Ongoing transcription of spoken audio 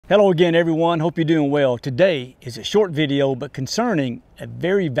Hello again everyone, hope you're doing well. Today is a short video but concerning a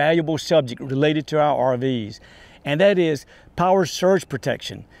very valuable subject related to our RVs, and that is power surge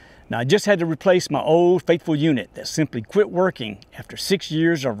protection. Now I just had to replace my old faithful unit that simply quit working after 6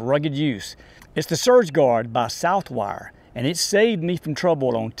 years of rugged use. It's the Surge Guard by Southwire, and it saved me from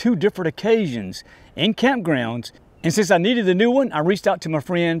trouble on 2 different occasions in campgrounds. And since I needed the new one, I reached out to my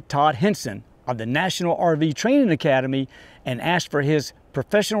friend Todd Henson of the National RV Training Academy and asked for his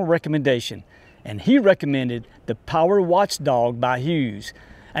professional recommendation, and he recommended the Power Watchdog by Hughes.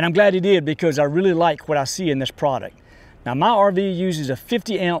 And I'm glad he did, because I really like what I see in this product. Now my RV uses a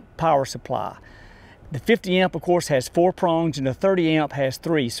 50 amp power supply. The 50 amp of course has 4 prongs and the 30 amp has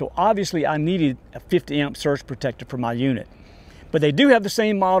 3, so obviously I needed a 50 amp surge protector for my unit. But they do have the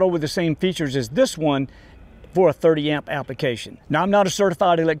same model with the same features as this one for a 30 amp application. Now I'm not a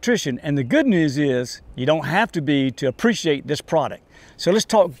certified electrician, and the good news is you don't have to be to appreciate this product. So let's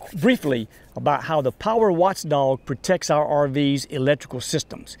talk briefly about how the Power Watchdog protects our RV's electrical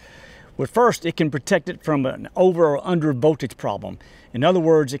systems. Well, first, it can protect it from an over or under voltage problem. In other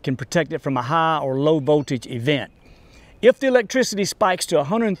words, it can protect it from a high or low voltage event. If the electricity spikes to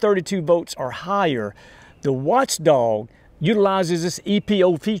 132 volts or higher, the Watchdog utilizes this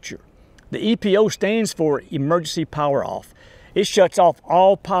EPO feature. The EPO stands for Emergency Power Off. It shuts off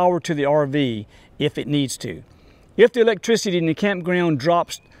all power to the RV if it needs to. If the electricity in the campground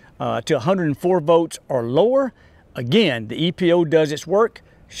drops to 104 volts or lower, again, the EPO does its work,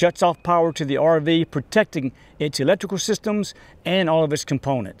 shuts off power to the RV, protecting its electrical systems and all of its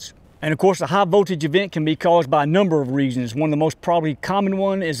components. And of course, a high voltage event can be caused by a number of reasons. One of the most probably common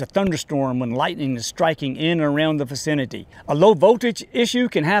one is a thunderstorm when lightning is striking in and around the vicinity. A low voltage issue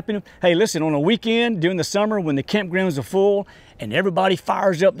can happen, hey listen, on a weekend during the summer when the campgrounds are full and everybody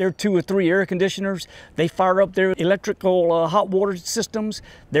fires up their 2 or 3 air conditioners, they fire up their electrical hot water systems,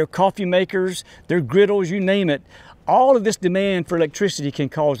 their coffee makers, their griddles, you name it. All of this demand for electricity can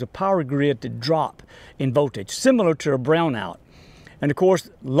cause the power grid to drop in voltage, similar to a brownout. And of course,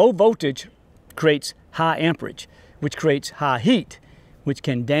 low voltage creates high amperage, which creates high heat, which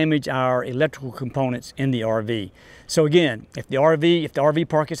can damage our electrical components in the RV. So again, if the RV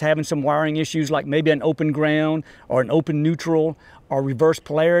park is having some wiring issues, like maybe an open ground or an open neutral or reverse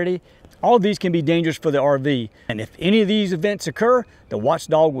polarity, all of these can be dangerous for the RV. And if any of these events occur, the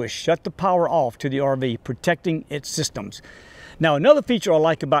Watchdog will shut the power off to the RV, protecting its systems. Now, another feature I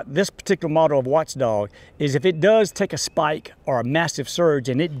like about this particular model of Watchdog is if it does take a spike or a massive surge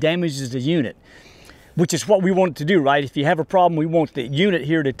and it damages the unit, which is what we want it to do, right? If you have a problem, we want the unit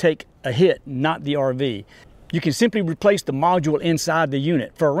here to take a hit, not the RV. You can simply replace the module inside the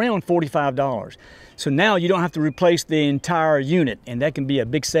unit for around $45. So now you don't have to replace the entire unit, and that can be a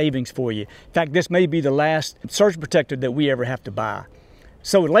big savings for you. In fact, this may be the last surge protector that we ever have to buy.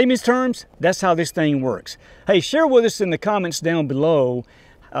 So in layman's terms, that's how this thing works. Hey, share with us in the comments down below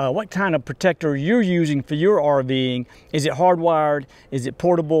what kind of protector you're using for your RVing. Is it hardwired? Is it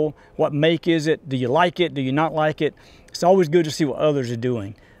portable? What make is it? Do you like it? Do you not like it? It's always good to see what others are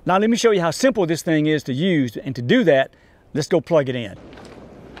doing. Now let me show you how simple this thing is to use, and to do that, let's go plug it in.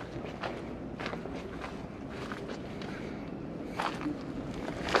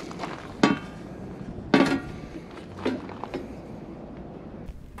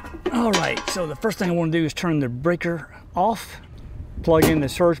 All right, so the first thing I want to do is turn the breaker off, plug in the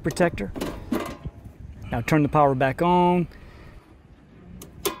surge protector. Now turn the power back on.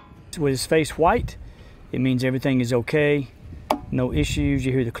 With his face white, it means everything is okay, no issues.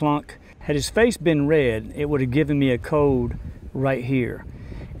 You hear the clunk. Had his face been red, it would have given me a code right here.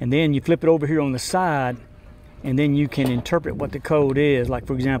 And then you flip it over here on the side, and then you can interpret what the code is. Like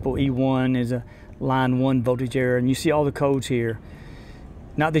for example, E1 is a line 1 voltage error, and you see all the codes here.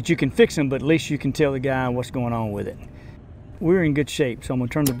 Not that you can fix them, but at least you can tell the guy what's going on with it. We're in good shape, so I'm going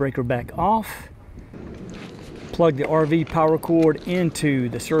to turn the breaker back off. Plug the RV power cord into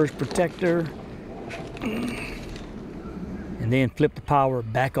the surge protector. And then flip the power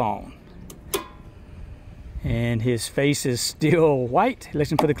back on. And his face is still white.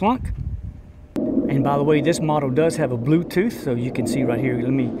 Listen for the clunk. And by the way, this model does have a Bluetooth, so you can see right here. You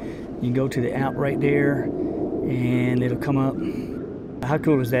can go to the app right there, and it'll come up. How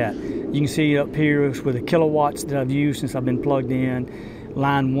cool is that? You can see up here with the kilowatts that I've used since I've been plugged in.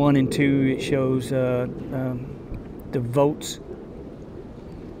 Line 1 and 2, it shows the volts,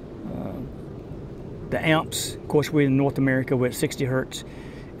 the amps. Of course, we're in North America, we're at 60 hertz,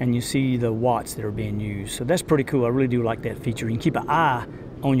 and you see the watts that are being used. So that's pretty cool. I really do like that feature. You can keep an eye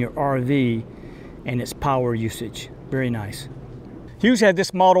on your RV and its power usage. Very nice. Hughes had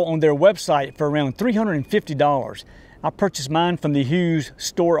this model on their website for around $350. I purchased mine from the Hughes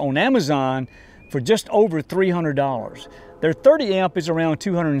store on Amazon for just over $300. Their 30 amp is around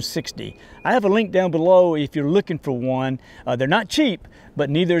 $260. I have a link down below if you're looking for one. They're not cheap, but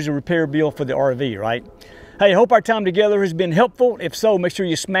neither is a repair bill for the RV, right? Hey, I hope our time together has been helpful. If so, make sure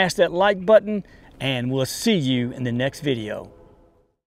you smash that like button, and we'll see you in the next video.